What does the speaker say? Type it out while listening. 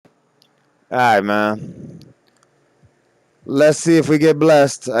All right, man. Let's see if we get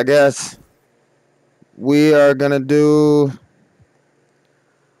blessed, I guess. We are going to do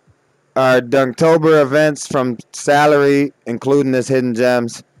our Dunktober events from salary, including this hidden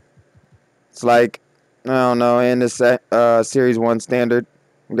gems. It's like, I don't know, in this Series 1 standard.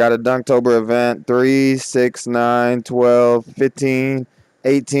 We got a Dunktober event 3, 6, 9, 12, 15,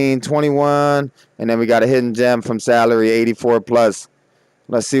 18, 21. And then we got a hidden gem from salary 84 plus.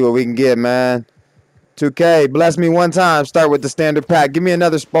 Let's see what we can get, man. 2K, bless me one time. Start with the standard pack. Give me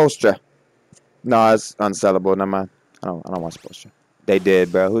another Spolstra. No, it's unsellable. Never mind. I don't want Spolstra. They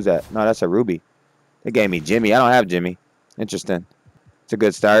did, bro. Who's that? No, that's a Ruby. They gave me Jimmy. I don't have Jimmy. Interesting. It's a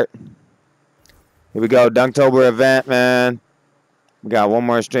good start. Here we go. Dunktober event, man. We got one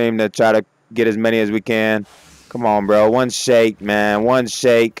more stream to try to get as many as we can. Come on, bro. One shake, man. One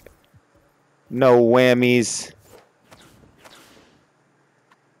shake. No whammies.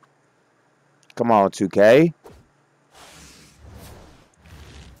 Come on, 2K.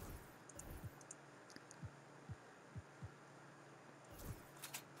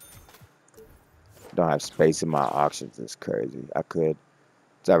 Don't have space in my auctions. It's crazy. I could. Is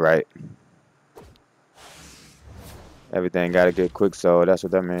that right? Everything got to get quick sold. That's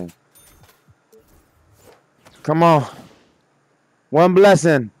what that means. Come on. One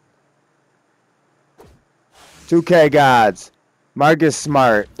blessing. 2K gods. Marcus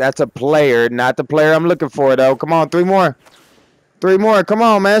Smart. That's a player. Not the player I'm looking for, though. Come on. 3 more. 3 more. Come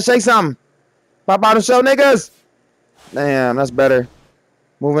on, man. Shake something. Pop out the show, niggas. Damn, that's better.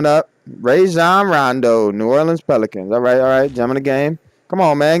 Moving up. Rajon Rondo. New Orleans Pelicans. All right. Jumping the game. Come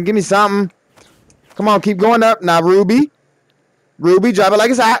on, man. Give me something. Come on. Keep going up. Now, Ruby. Ruby, drop it like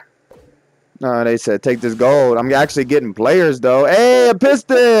it's hot. No, they said take this gold. I'm actually getting players, though. Hey, a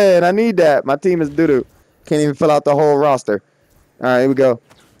Piston. I need that. My team is doo-doo. Can't even fill out the whole roster. All right, here we go.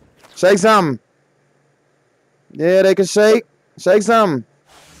 Shake something. Yeah, they can shake. Shake something.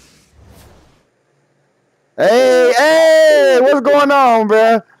 Hey, what's going on,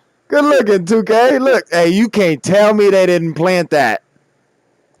 bro? Good looking, 2K. Look, hey, you can't tell me they didn't plant that.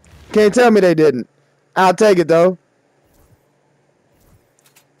 Can't tell me they didn't. I'll take it, though.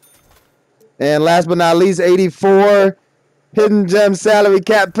 And last but not least, 84. Hidden Gem Salary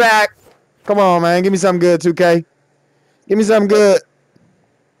Cap Pack. Come on, man. Give me something good, 2K. Give me something good.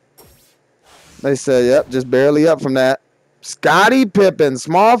 They said, yep, just barely up from that. Scottie Pippen,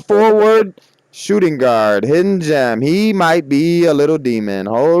 small forward, shooting guard, hidden gem. He might be a little demon.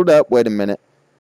 Hold up, wait a minute.